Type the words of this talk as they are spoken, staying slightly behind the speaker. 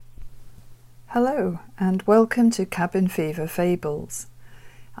Hello and welcome to Cabin Fever Fables.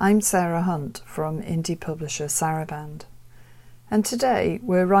 I'm Sarah Hunt from indie publisher Saraband, and today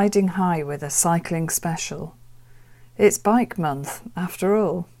we're riding high with a cycling special. It's Bike Month after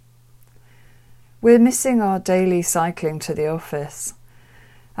all. We're missing our daily cycling to the office,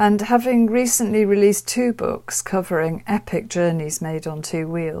 and having recently released 2 books covering epic journeys made on 2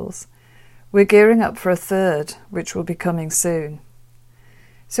 wheels, we're gearing up for a 3rd, which will be coming soon.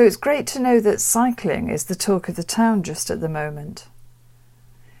 So it's great to know that cycling is the talk of the town just at the moment.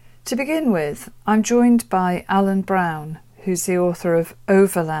 To begin with, I'm joined by Alan Brown, who's the author of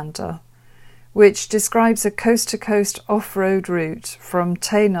Overlander, which describes a coast-to-coast off-road route from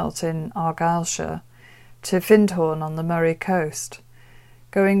Taynalt in Argyllshire to Findhorn on the Murray coast,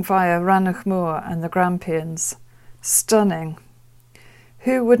 going via Rannoch Moor and the Grampians. Stunning.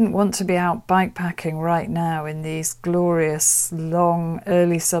 Who wouldn't want to be out bikepacking right now in these glorious, long,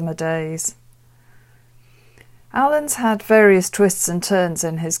 early summer days? Alan's had various twists and turns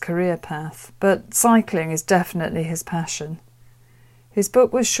in his career path, but cycling is definitely his passion. His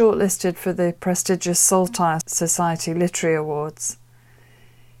book was shortlisted for the prestigious Saltire Society Literary Awards.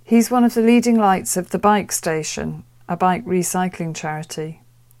 He's one of the leading lights of the Bike Station, a bike recycling charity.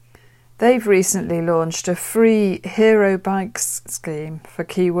 They've recently launched a free Hero Bikes scheme for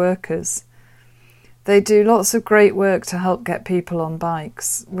key workers. They do lots of great work to help get people on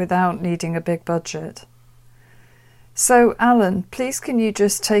bikes without needing a big budget. So, Alan, please can you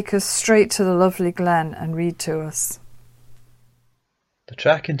just take us straight to the lovely glen and read to us? The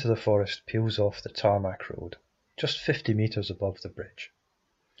track into the forest peels off the tarmac road, just 50 metres above the bridge.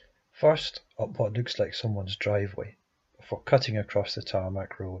 First, up what looks like someone's driveway, before cutting across the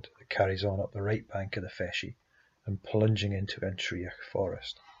tarmac road that carries on up the right bank of the Feshie and plunging into Intriach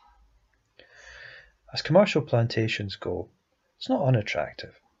forest. As commercial plantations go, it's not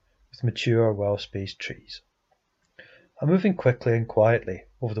unattractive, with mature, well-spaced trees. I'm moving quickly and quietly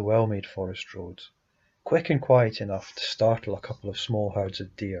over the well-made forest roads, quick and quiet enough to startle a couple of small herds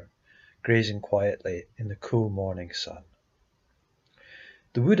of deer, grazing quietly in the cool morning sun.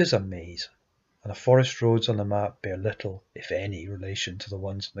 The wood is a maze, and the forest roads on the map bear little, if any, relation to the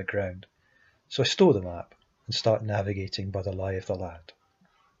ones on the ground, so I stow the map and start navigating by the lie of the land.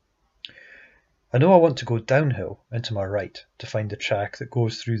 I know I want to go downhill into my right to find the track that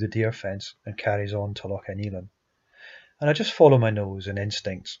goes through the deer fence and carries on to Loch Enelan, and I just follow my nose and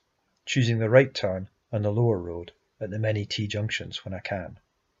instincts, choosing the right turn and the lower road at the many T-junctions when I can.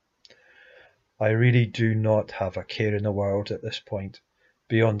 I really do not have a care in the world at this point,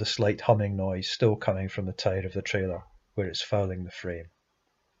 beyond the slight humming noise still coming from the tyre of the trailer, where it's fouling the frame.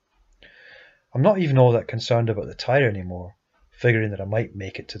 I'm not even all that concerned about the tyre anymore, figuring that I might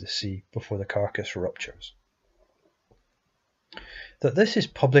make it to the sea before the carcass ruptures. That this is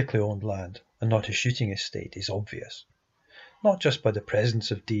publicly owned land and not a shooting estate is obvious, not just by the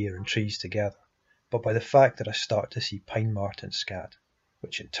presence of deer and trees together, but by the fact that I start to see pine marten scat,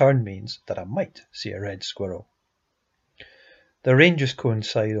 which in turn means that I might see a red squirrel. The ranges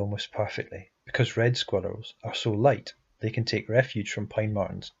coincide almost perfectly, because red squirrels are so light they can take refuge from pine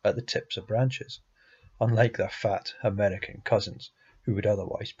martens at the tips of branches, unlike their fat American cousins who would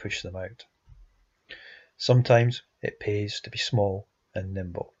otherwise push them out. Sometimes it pays to be small and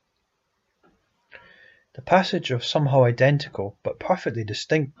nimble. The passage of somehow identical but perfectly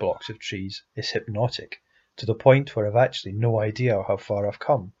distinct blocks of trees is hypnotic, to the point where I've actually no idea how far I've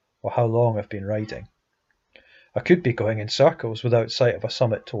come or how long I've been riding. I could be going in circles without sight of a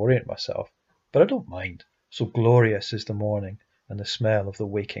summit to orient myself, but I don't mind, so glorious is the morning and the smell of the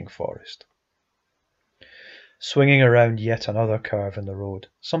waking forest. Swinging around yet another curve in the road,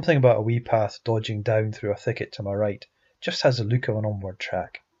 something about a wee path dodging down through a thicket to my right just has the look of an onward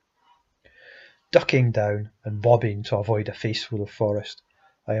track. Ducking down and bobbing to avoid a faceful of forest,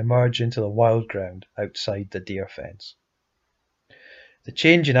 I emerge into the wild ground outside the deer fence. The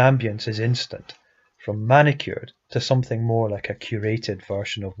change in ambience is instant, from manicured to something more like a curated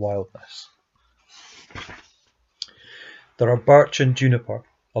version of wildness. There are birch and juniper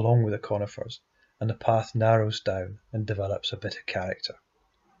along with the conifers, and the path narrows down and develops a bit of character.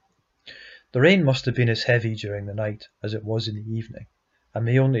 The rain must have been as heavy during the night as it was in the evening, and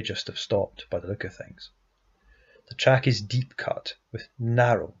may only just have stopped by the look of things. The track is deep cut, with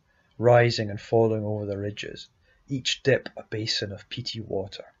narrow, rising and falling over the ridges, each dip a basin of peaty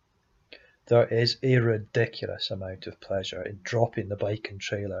water. There is a ridiculous amount of pleasure in dropping the bike and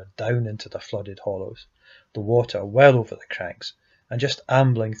trailer down into the flooded hollows, the water well over the cranks, and just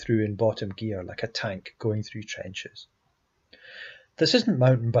ambling through in bottom gear like a tank going through trenches. This isn't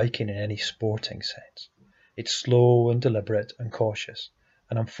mountain biking in any sporting sense. It's slow and deliberate and cautious,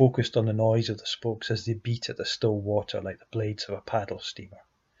 and I'm focused on the noise of the spokes as they beat at the still water like the blades of a paddle steamer,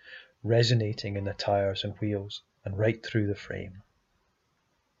 resonating in the tyres and wheels and right through the frame.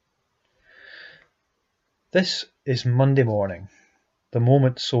 This is Monday morning, the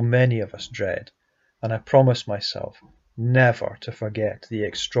moment so many of us dread, and I promise myself never to forget the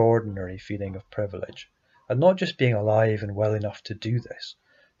extraordinary feeling of privilege, and not just being alive and well enough to do this,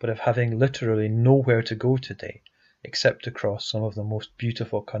 but of having literally nowhere to go today except across some of the most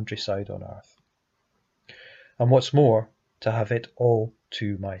beautiful countryside on earth. And what's more, to have it all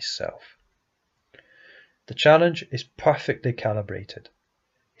to myself. The challenge is perfectly calibrated.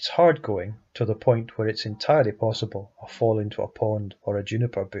 It's hard going to the point where it's entirely possible I'll fall into a pond or a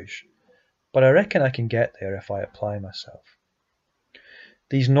juniper bush, but I reckon I can get there if I apply myself.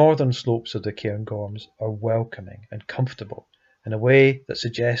 These northern slopes of the Cairngorms are welcoming and comfortable in a way that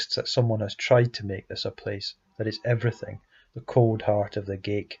suggests that someone has tried to make this a place that is everything the cold heart of the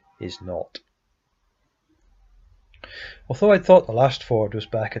Gaik is not. Although I'd thought the last ford was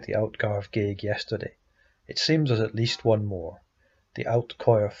back at the Outgarve Gaig yesterday, it seems there's at least one more, the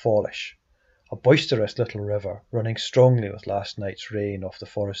Outcoir Fallish, a boisterous little river running strongly with last night's rain off the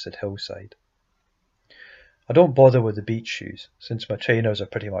forested hillside. I don't bother with the beach shoes, since my trainers are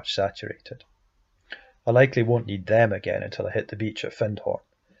pretty much saturated. I likely won't need them again until I hit the beach at Findhorn,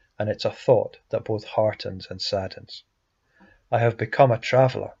 and it's a thought that both heartens and saddens. I have become a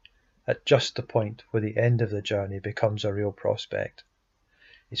traveller at just the point where the end of the journey becomes a real prospect.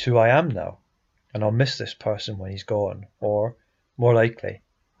 It's who I am now, and I'll miss this person when he's gone, or, more likely,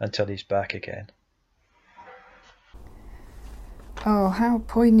 until he's back again. Oh, how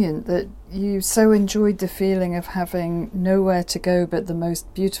poignant that you so enjoyed the feeling of having nowhere to go but the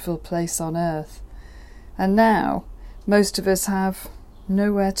most beautiful place on earth. And now, most of us have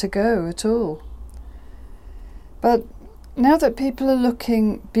nowhere to go at all. But now that people are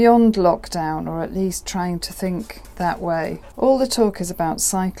looking beyond lockdown, or at least trying to think that way, all the talk is about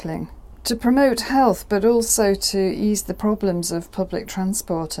cycling. To promote health, but also to ease the problems of public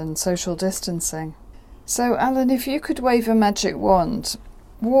transport and social distancing. So, Alan, if you could wave a magic wand,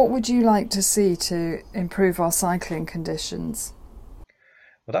 what would you like to see to improve our cycling conditions?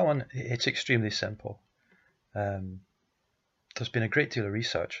 Well, that one, it's extremely simple. There's been a great deal of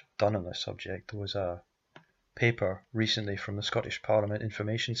research done on this subject. There was a paper recently from the Scottish Parliament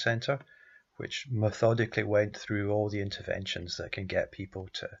Information Centre, which methodically went through all the interventions that can get people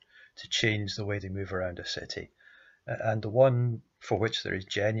to change the way they move around a city. And the one for which there is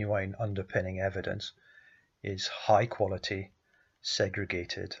genuine underpinning evidence is high quality,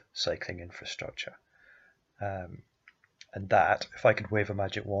 segregated cycling infrastructure. And that, if I could wave a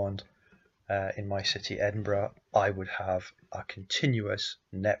magic wand, in my city, Edinburgh, I would have a continuous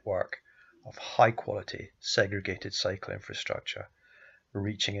network of high quality, segregated cycle infrastructure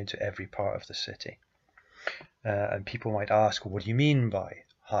reaching into every part of the city. And people might ask, well, what do you mean by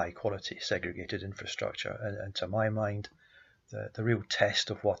high quality, segregated infrastructure? And to my mind, the real test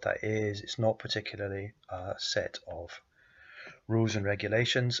of what that is, it's not particularly a set of rules and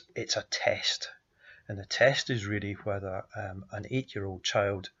regulations, it's a test. And the test is really whether an 8-year-old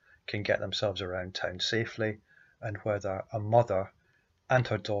child can get themselves around town safely, and whether a mother and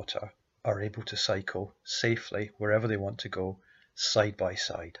her daughter are able to cycle safely wherever they want to go, side by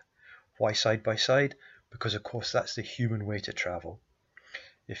side. Why side by side? Because of course that's the human way to travel.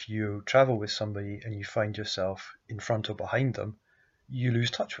 If you travel with somebody and you find yourself in front or behind them, you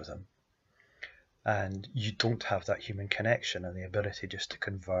lose touch with them. And you don't have that human connection and the ability just to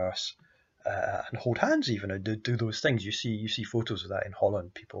converse, and hold hands even, and do those things. You see photos of that in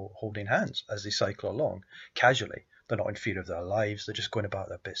Holland, people holding hands as they cycle along, casually. They're not in fear of their lives, they're just going about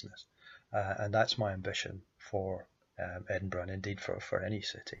their business. And that's my ambition for Edinburgh, and indeed for any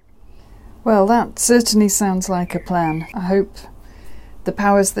city. Well, that certainly sounds like a plan. I hope the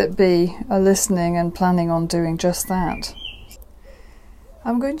powers that be are listening and planning on doing just that.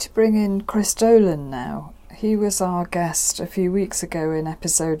 I'm going to bring in Chris Dolan now. He was our guest a few weeks ago in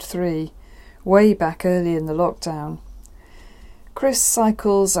episode 3, way back early in the lockdown. Chris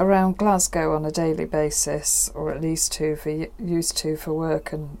cycles around Glasgow on a daily basis, or at least used to for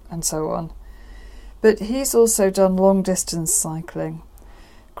work and so on. But he's also done long distance cycling.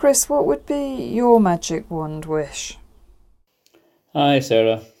 Chris, what would be your magic wand wish? Hi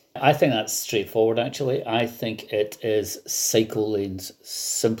Sarah. I think that's straightforward actually. I think it is cycle lanes,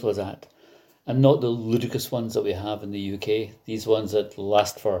 simple as that. And not the ludicrous ones that we have in the UK, these ones that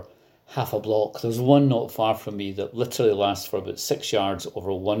last for half a block. There's one not far from me that literally lasts for about 6 yards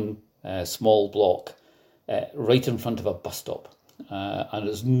over one small block, right in front of a bus stop. And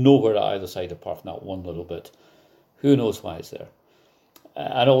there's nowhere at either side apart from that one little bit. Who knows why it's there?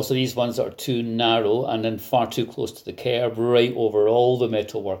 And also these ones that are too narrow and then far too close to the curb, right over all the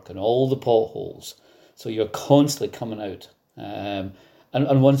metalwork and all the potholes. So you're constantly coming out.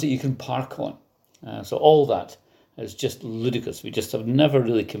 And ones that you can park on. So all that is just ludicrous. We just have never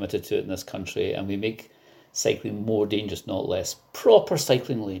really committed to it in this country, and we make cycling more dangerous, not less. Proper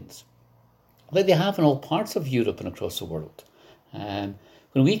cycling lanes, like they have in all parts of Europe and across the world.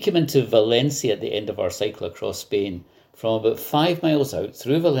 When we came into Valencia at the end of our cycle across Spain, from about 5 miles out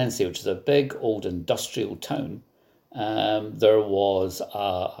through Valencia, which is a big old industrial town, there was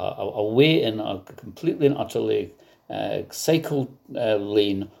a way in, a completely and utterly cycle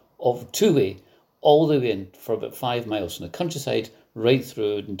lane of two-way, all the way in for about 5 miles from the countryside, right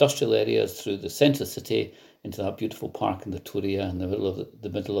through industrial areas, through the centre of the city, into that beautiful park in the Toria in the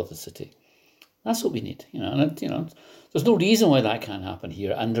middle of the city. That's what we need, and there's no reason why that can't happen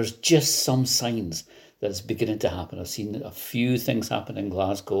here. And there's just some signs that it's beginning to happen. I've seen a few things happen in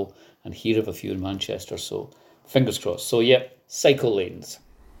Glasgow and hear of a few in Manchester. So fingers crossed. So yeah, cycle lanes.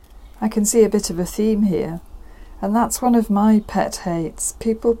 I can see a bit of a theme here. And that's one of my pet hates,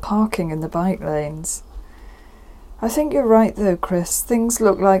 people parking in the bike lanes. I think you're right though, Chris. Things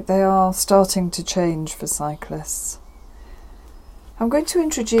look like they are starting to change for cyclists. I'm going to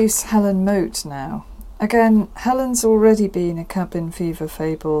introduce Helen Mote now. Again, Helen's already been a Cabin Fever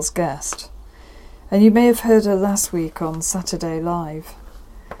Fables guest, and you may have heard her last week on Saturday Live.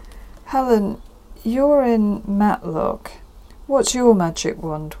 Helen, you're in Matlock. What's your magic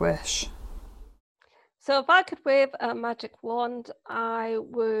wand wish? So if I could wave a magic wand, I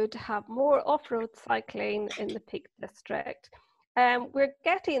would have more off-road cycling in the Peak District. We're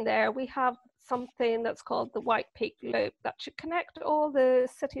getting there. We have something that's called the White Peak Loop that should connect all the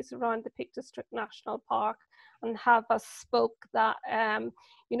cities around the Peak District National Park and have a spoke that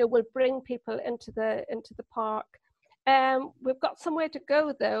will bring people into the park. We've got somewhere to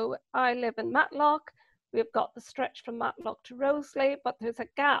go though. I live in Matlock. We've got the stretch from Matlock to Roseley, but there's a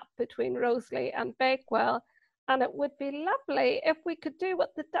gap between Roseley and Bakewell. And it would be lovely if we could do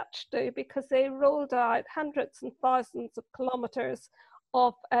what the Dutch do, because they rolled out hundreds and thousands of kilometres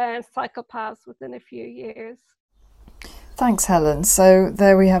of cycle paths within a few years. Thanks, Helen. So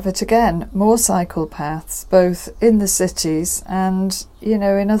there we have it again. More cycle paths, both in the cities and,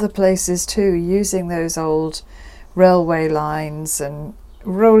 in other places too, using those old railway lines and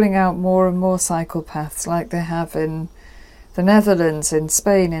rolling out more and more cycle paths like they have in the Netherlands, in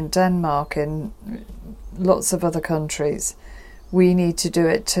Spain, in Denmark, in lots of other countries. We need to do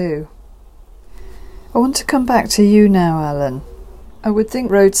it too. I want to come back to you now, Alan. I would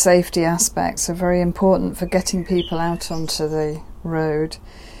think road safety aspects are very important for getting people out onto the road.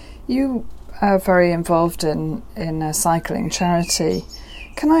 You are very involved in a cycling charity.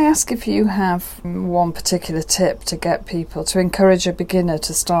 Can I ask if you have one particular tip to get people, to encourage a beginner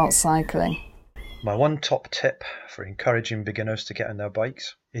to start cycling? My one top tip for encouraging beginners to get on their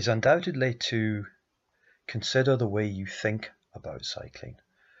bikes is undoubtedly to consider the way you think about cycling.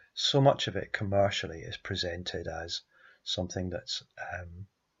 So much of it commercially is presented as something that's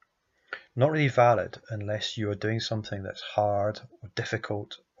not really valid unless you are doing something that's hard or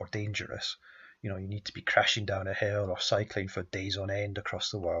difficult or dangerous. You need to be crashing down a hill or cycling for days on end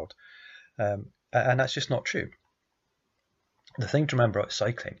across the world. And that's just not true. The thing to remember about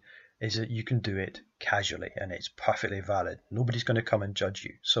cycling is that you can do it casually and it's perfectly valid. Nobody's going to come and judge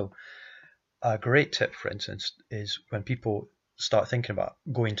you. So a great tip, for instance, is when people start thinking about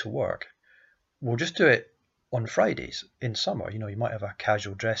going to work, we'll just do it on Fridays in summer. You might have a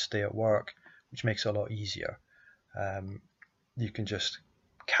casual dress day at work, which makes it a lot easier. You can just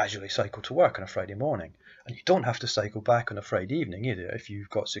casually cycle to work on a Friday morning, and you don't have to cycle back on a Friday evening either. If you've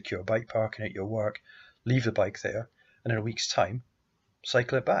got secure bike parking at your work, leave the bike there, and in a week's time,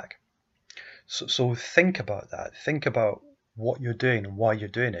 cycle it back. So think about that. Think about what you're doing and why you're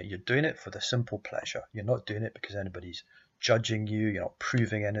doing it. You're doing it for the simple pleasure. You're not doing it because anybody's judging you. You're not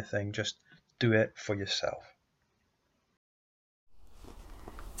proving anything. Just do it for yourself.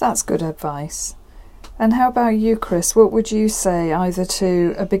 That's good advice. And how about you, Chris? What would you say either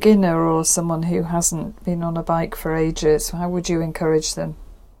to a beginner or someone who hasn't been on a bike for ages? How would you encourage them?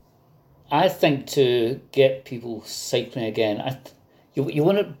 I think to get people cycling again, you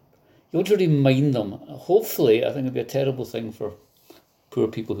want to remind them. Hopefully, I think it'd be a terrible thing for poor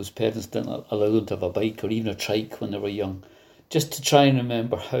people whose parents didn't allow them to have a bike or even a trike when they were young. Just to try and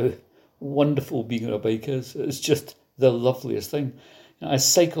remember how wonderful being on a bike is. It's just the loveliest thing. I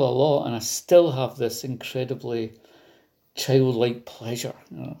cycle a lot and I still have this incredibly childlike pleasure.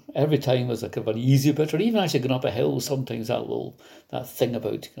 Every time was like an easy bit, or even actually going up a hill, sometimes that thing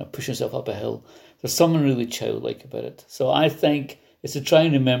about pushing yourself up a hill. There's something really childlike about it. So I think is to try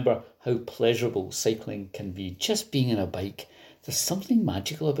and remember how pleasurable cycling can be. Just being on a bike, there's something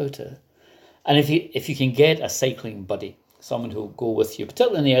magical about it. And if you can get a cycling buddy, someone who'll go with you,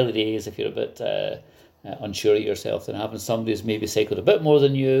 particularly in the early days, if you're a bit unsure of yourself, then having somebody who's maybe cycled a bit more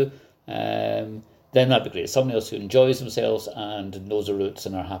than you, then that'd be great. Someone else who enjoys themselves and knows the routes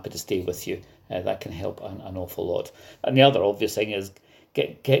and are happy to stay with you, that can help an awful lot. And the other obvious thing is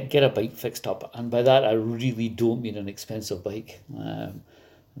get a bike fixed up, and by that I really don't mean an expensive bike.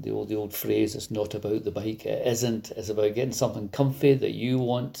 The old phrase, it's not about the bike. It isn't. It's about getting something comfy that you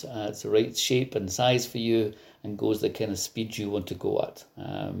want. It's the right shape and size for you and goes the kind of speed you want to go at.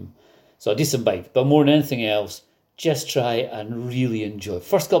 So a decent bike. But more than anything else, just try and really enjoy.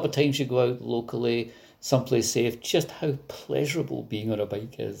 First couple of times you go out locally, someplace safe, just how pleasurable being on a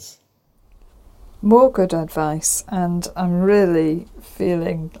bike is. More good advice, and I'm really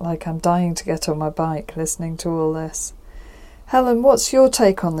feeling like I'm dying to get on my bike listening to all this. Helen, what's your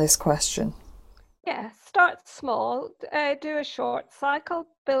take on this question? Yeah, start small, do a short cycle,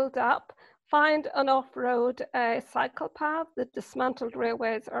 build up, find an off-road cycle path. The dismantled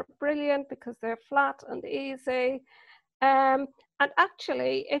railways are brilliant because they're flat and easy. And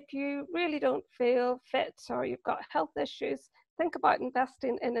actually, if you really don't feel fit or you've got health issues, think about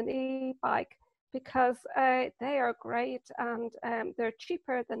investing in an e-bike because they are great and they're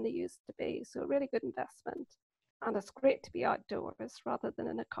cheaper than they used to be. So a really good investment. And it's great to be outdoors rather than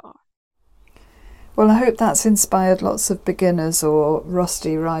in a car. Well, I hope that's inspired lots of beginners or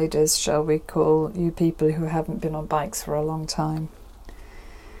rusty riders, shall we call you, people who haven't been on bikes for a long time.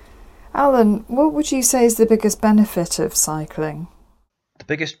 Alan, what would you say is the biggest benefit of cycling? The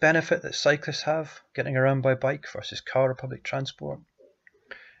biggest benefit that cyclists have getting around by bike versus car or public transport?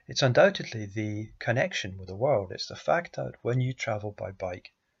 It's undoubtedly the connection with the world. It's the fact that when you travel by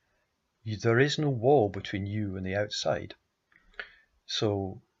bike, there is no wall between you and the outside.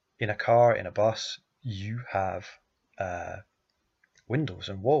 So in a car, in a bus, you have windows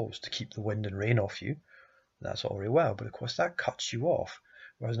and walls to keep the wind and rain off you. That's all very well, but of course that cuts you off.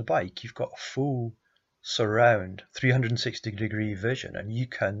 Whereas on a bike, you've got a full surround 360-degree vision, and you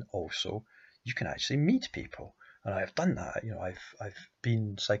can actually meet people. And I've done that. I've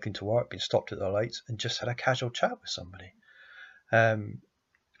been cycling to work, been stopped at the lights, and just had a casual chat with somebody.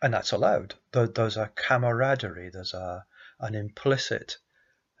 And that's allowed. There's a camaraderie, there's an implicit,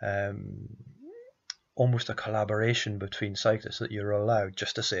 almost a collaboration between cyclists that you're allowed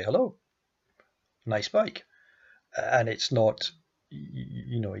just to say hello, nice bike. And it's not,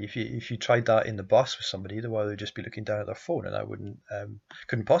 if you tried that in the bus with somebody, otherwise they'd just be looking down at their phone, and that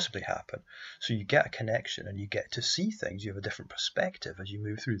couldn't possibly happen. So you get a connection and you get to see things. You have a different perspective as you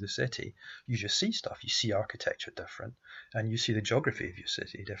move through the city. You just see stuff. You see architecture different, and you see the geography of your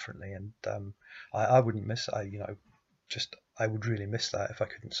city differently. And I wouldn't miss. I would really miss that if I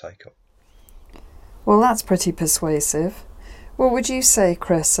couldn't cycle. Well, that's pretty persuasive. What would you say,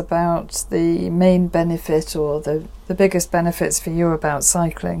 Chris, about the main benefit or the biggest benefits for you about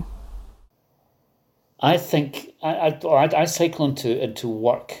cycling? I think I cycle into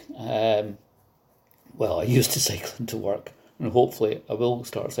work. Well, I used to cycle into work, and hopefully I will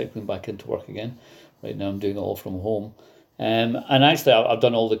start cycling back into work again. Right now I'm doing it all from home. And actually, I've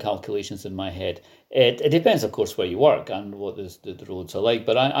done all the calculations in my head. It depends, of course, where you work and what the roads are like.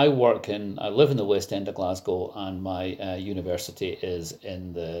 But I live in the West End of Glasgow, and my university is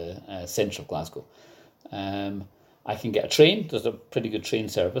in the centre of Glasgow. I can get a train. There's a pretty good train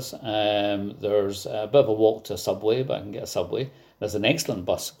service. There's a bit of a walk to a subway, but I can get a subway. There's an excellent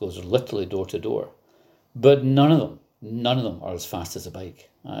bus that goes literally door to door. But none of them are as fast as a bike.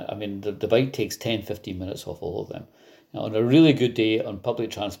 I mean, the bike takes 10, 15 minutes off all of them. Now, on a really good day on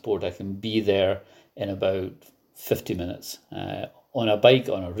public transport, I can be there in about 50 minutes. On a bike,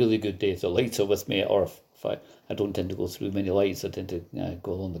 on a really good day, if the lights are with me, or if I don't tend to go through many lights, I tend to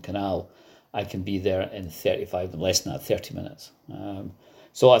go along the canal, I can be there in less than that, 30 minutes.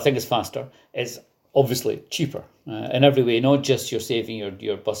 So I think it's faster. It's obviously cheaper in every way, not just you're saving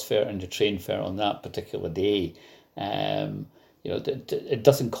your bus fare and your train fare on that particular day. It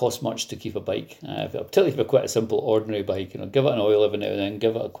doesn't cost much to keep a bike. Particularly if you've quite a simple, ordinary bike, give it an oil every now and then,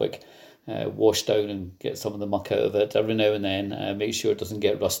 give it a quick wash down and get some of the muck out of it every now and then. Make sure it doesn't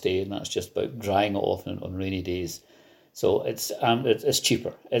get rusty, and that's just about drying it off on rainy days. So it's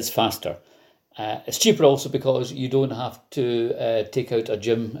cheaper, it's faster. It's cheaper also because you don't have to take out a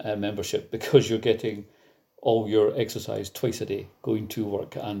gym membership, because you're getting all your exercise twice a day, going to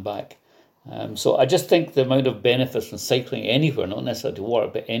work and back. So I just think the amount of benefits from cycling anywhere, not necessarily to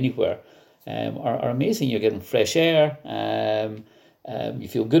work, but anywhere, are amazing. You're getting fresh air. You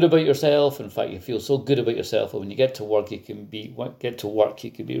feel good about yourself. In fact, you feel so good about yourself that when you get to work, you can be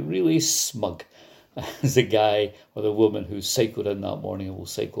really smug as the guy or the woman who cycled in that morning and will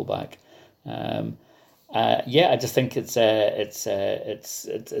cycle back. I just think it's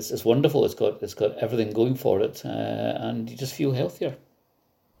wonderful. It's got everything going for it, and you just feel healthier.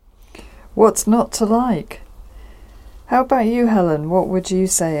 What's not to like? How about you, Helen? What would you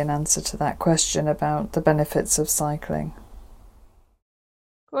say in answer to that question about the benefits of cycling?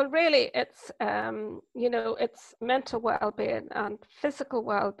 Well, really, it's it's mental well-being and physical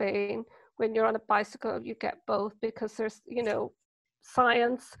well-being. When you're on a bicycle, you get both, because there's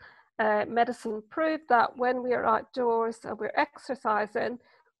science, medicine proved that when we are outdoors and we're exercising,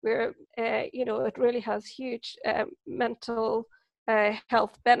 it really has huge mental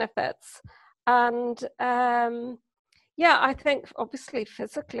health benefits. And I think obviously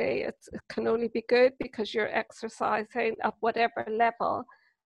physically it can only be good because you're exercising at whatever level.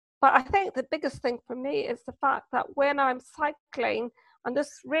 But I think the biggest thing for me is the fact that when I'm cycling, and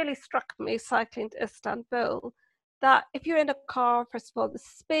this really struck me cycling to Istanbul, that if you're in a car, first of all, the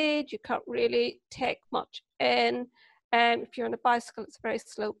speed, you can't really take much in. And if you're on a bicycle, it's a very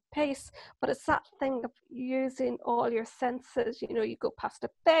slow pace. But it's that thing of using all your senses. You go past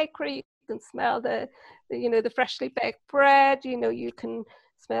a bakery, you can smell the freshly baked bread. You can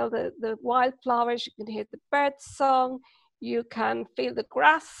smell the wildflowers, you can hear the birds' song. You can feel the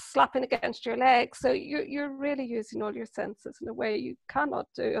grass slapping against your legs. So you're really using all your senses in a way you cannot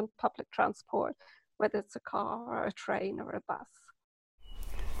do on public transport, whether it's a car or a train or a bus.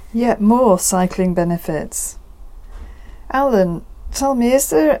 Yet more cycling benefits. Alan, tell me,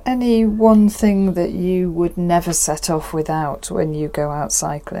 is there any one thing that you would never set off without when you go out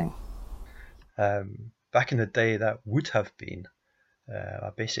cycling? Back in the day, that would have been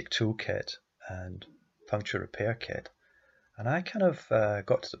a basic toolkit and puncture repair kit. And I kind of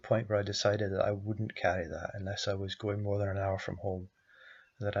got to the point where I decided that I wouldn't carry that unless I was going more than an hour from home,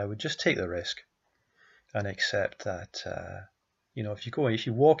 that I would just take the risk and accept that, if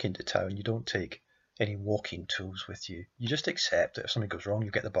you walk into town, you don't take any walking tools with you. You just accept that if something goes wrong, you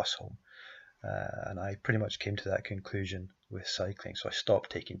get the bus home. And I pretty much came to that conclusion with cycling. So I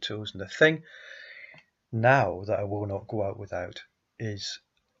stopped taking tools. And the thing now that I will not go out without is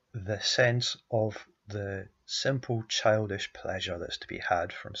the sense of the simple childish pleasure that's to be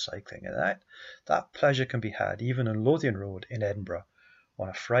had from cycling. And that pleasure can be had even on Lothian Road in Edinburgh on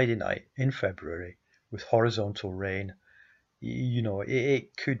a Friday night in February with horizontal rain. There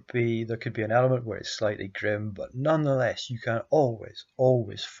could be an element where it's slightly grim, but nonetheless you can always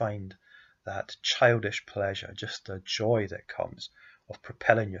find that childish pleasure, just the joy that comes of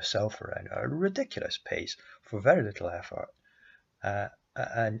propelling yourself around at a ridiculous pace for very little effort.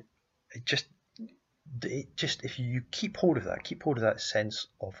 And if you keep hold of that sense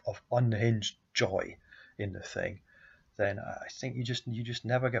of unhinged joy in the thing, then I think you just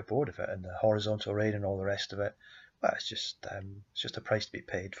never get bored of it. And the horizontal rain and all the rest of it, well, it's just a price to be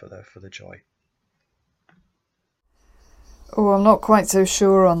paid for the joy. Oh, I'm not quite so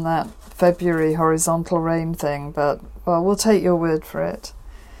sure on that February horizontal rain thing, but well, we'll take your word for it.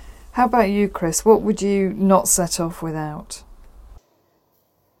 How about you, Chris? What would you not set off without?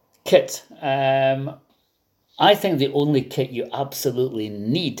 Kit. I think the only kit you absolutely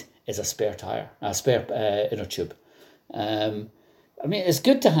need is a spare tyre, a spare inner tube. It's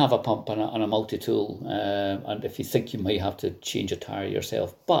good to have a pump and a multi-tool, and if you think you might have to change a tyre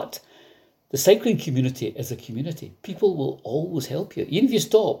yourself, but the cycling community is a community. People will always help you. Even if you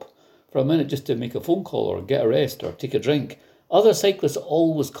stop for a minute just to make a phone call or get a rest or take a drink, other cyclists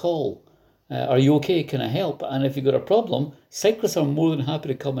always call. Are you okay? Can I help? And if you've got a problem, cyclists are more than happy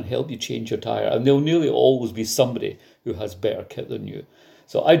to come and help you change your tyre. And there'll nearly always be somebody who has better kit than you.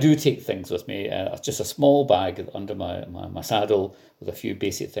 So I do take things with me. Just a small bag under my saddle with a few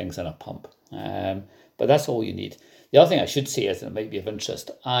basic things and a pump. But that's all you need. The other thing I should say is, and it might be of interest,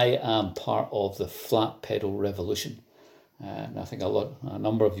 I am part of the flat pedal revolution. And I think a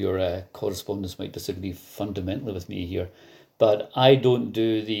number of your correspondents might disagree fundamentally with me here. But I don't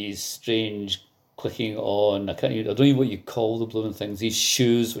do these strange clicking on, I don't know what you call the blooming things, these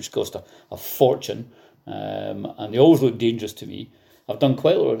shoes which cost a fortune, and they always look dangerous to me. I've done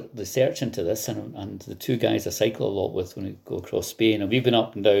quite a lot of research into this, and the two guys I cycle a lot with when we go across Spain, and we've been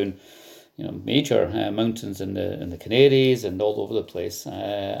up and down major mountains in the Canaries and all over the place,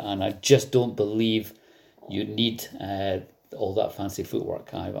 and I just don't believe you need all that fancy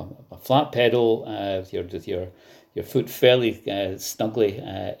footwork. I have a flat pedal with your foot fairly snugly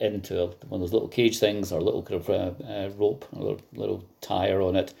into one of those little cage things or a little kind of rope, a little tire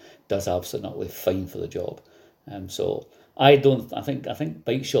on it, does absolutely fine for the job. So I don't. I think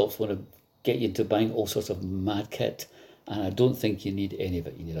bike shops want to get you into buying all sorts of mad kit, and I don't think you need any of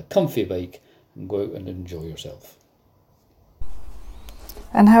it. You need a comfy bike and go out and enjoy yourself.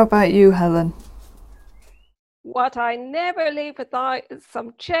 And how about you, Helen? What I never leave without is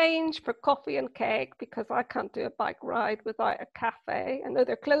some change for coffee and cake, because I can't do a bike ride without a cafe. I know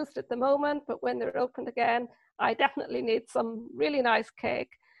they're closed at the moment, but when they're opened again, I definitely need some really nice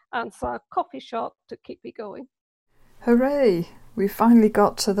cake and some coffee shop to keep me going. Hooray! We finally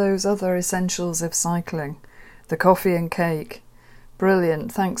got to those other essentials of cycling, the coffee and cake.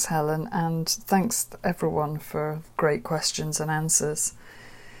 Brilliant. Thanks, Helen, and thanks everyone for great questions and answers.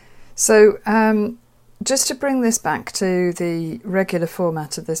 So, just to bring this back to the regular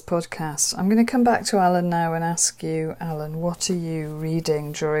format of this podcast, I'm going to come back to Alan now and ask you, Alan, what are you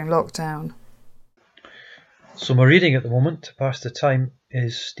reading during lockdown? So my reading at the moment to pass the time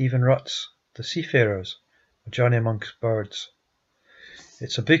is Stephen Rutt's The Seafarers, A Journey Amongst Birds.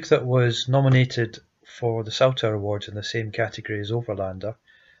 It's a book that was nominated for the Salter Awards in the same category as Overlander,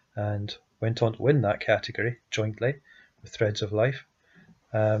 and went on to win that category jointly with Threads of Life.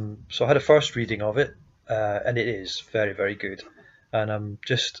 So I had a first reading of it, and it is very, very good. And I'm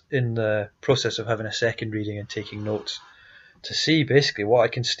just in the process of having a second reading and taking notes to see basically what I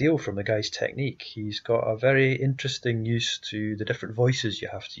can steal from the guy's technique. He's got a very interesting use to the different voices you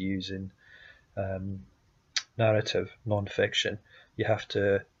have to use in narrative non-fiction. You have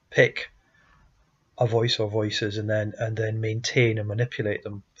to pick a voice or voices and then maintain and manipulate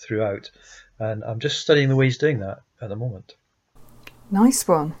them throughout. And I'm just studying the way he's doing that at the moment. Nice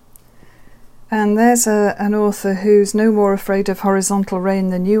one. And there's an author who's no more afraid of horizontal rain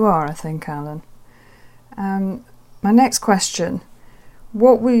than you are, I think, Alan. My next question,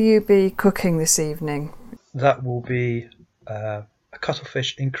 what will you be cooking this evening? That will be a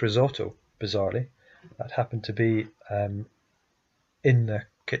cuttlefish ink risotto, bizarrely. That happened to be in the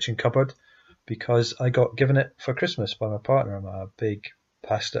kitchen cupboard because I got given it for Christmas by my partner. I'm a big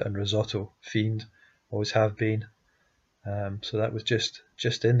pasta and risotto fiend, always have been. So that was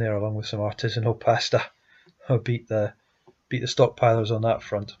just in there along with some artisanal pasta. I beat the stockpilers on that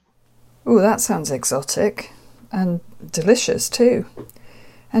front. Oh, that sounds exotic and delicious too.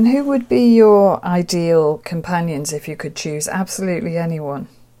 And who would be your ideal companions if you could choose absolutely anyone?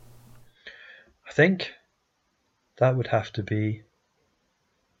 I think that would have to be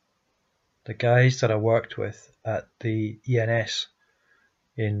the guys that I worked with at the ENS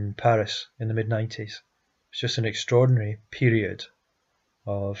in Paris in the mid-90s. It's just an extraordinary period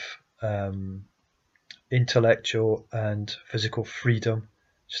of intellectual and physical freedom,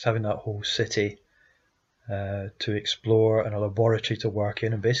 just having that whole city to explore and a laboratory to work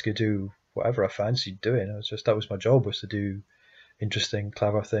in and basically do whatever I fancied doing. That was my job, was to do interesting,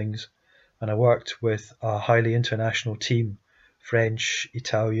 clever things. And I worked with a highly international team, French,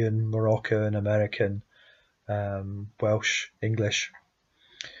 Italian, Moroccan, American, Welsh, English.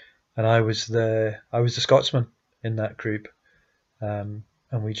 And I was the Scotsman in that group. And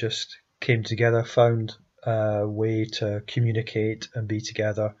we just came together, found a way to communicate and be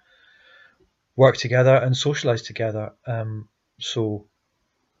together, work together and socialise together. So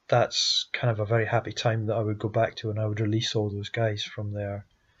that's kind of a very happy time that I would go back to, and I would release all those guys from their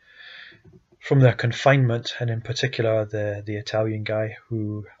confinement, and in particular the Italian guy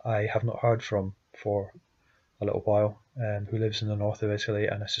who I have not heard from for a little while, who lives in the north of Italy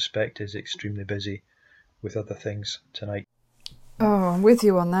and I suspect is extremely busy with other things tonight. Oh, I'm with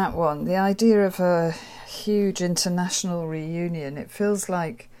you on that one. The idea of a huge international reunion, it feels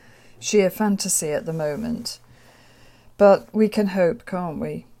like sheer fantasy at the moment. But we can hope, can't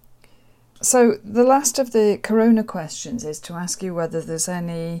we? So the last of the corona questions is to ask you whether there's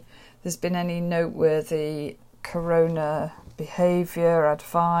been any noteworthy corona behaviour,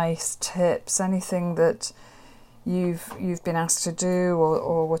 advice, tips, anything that you've been asked to do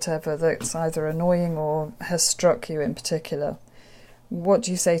or whatever that's either annoying or has struck you in particular. What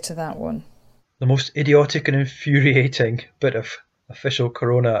do you say to that one? The most idiotic and infuriating bit of official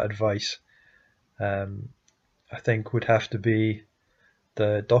corona advice, I think, would have to be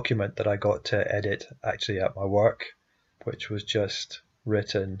the document that I got to edit actually at my work, which was just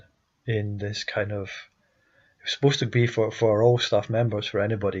written in this kind of, it was supposed to be for all staff members, for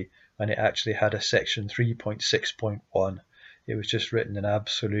anybody, and it actually had a section 3.6.1. It was just written in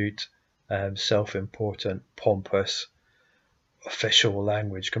absolute self-important, pompous, official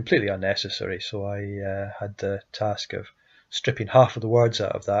language, completely unnecessary. So I had the task of stripping half of the words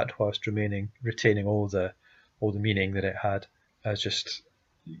out of that whilst retaining all the meaning that it had. As just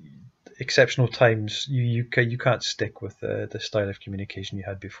exceptional times, you can't stick with the style of communication you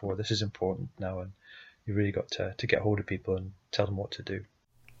had before. This is important now, and You really got to get hold of people and tell them what to do.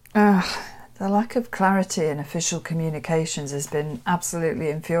 The lack of clarity in official communications has been absolutely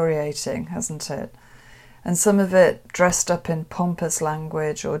infuriating, hasn't it? And some of it dressed up in pompous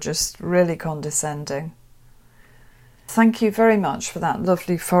language or just really condescending. Thank you very much for that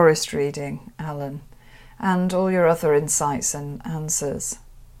lovely forest reading, Alan, and all your other insights and answers.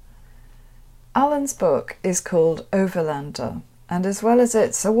 Alan's book is called Overlander, and as well as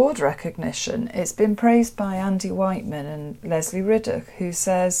its award recognition, it's been praised by Andy Whiteman and Leslie Riddoch, who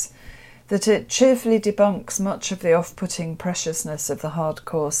says that it cheerfully debunks much of the off-putting preciousness of the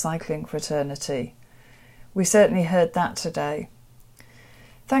hardcore cycling fraternity. We certainly heard that today.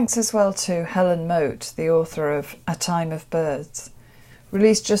 Thanks as well to Helen Mote, the author of A Time of Birds,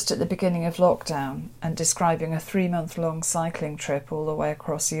 released just at the beginning of lockdown and describing a 3-month-long cycling trip all the way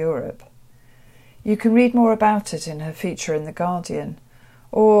across Europe. You can read more about it in her feature in The Guardian,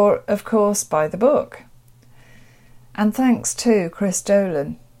 or, of course, buy the book. And thanks to Chris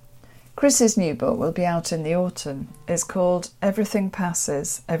Dolan. Chris's new book will be out in the autumn. It's called Everything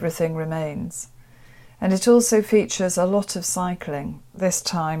Passes, Everything Remains. And it also features a lot of cycling, this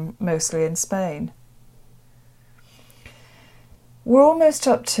time mostly in Spain. We're almost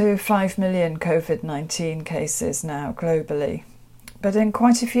up to 5 million COVID-19 cases now globally, but in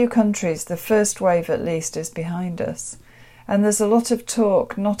quite a few countries the first wave at least is behind us, and there's a lot of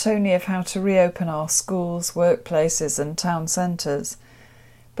talk not only of how to reopen our schools, workplaces and town centres,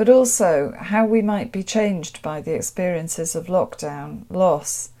 but also how we might be changed by the experiences of lockdown,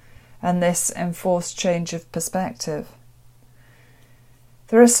 loss, and this enforced change of perspective.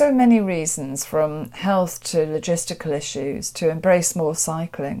 There are so many reasons, from health to logistical issues, to embrace more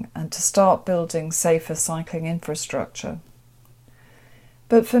cycling and to start building safer cycling infrastructure.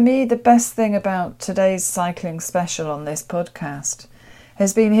 But for me, the best thing about today's cycling special on this podcast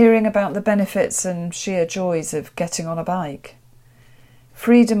has been hearing about the benefits and sheer joys of getting on a bike.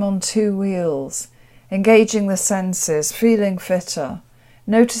 Freedom on 2 wheels, engaging the senses, feeling fitter,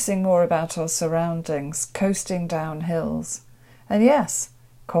 noticing more about our surroundings, coasting down hills, and yes,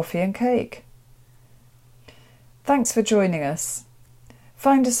 coffee and cake. Thanks for joining us.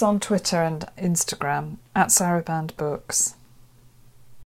 Find us on Twitter and Instagram @Saraband Books.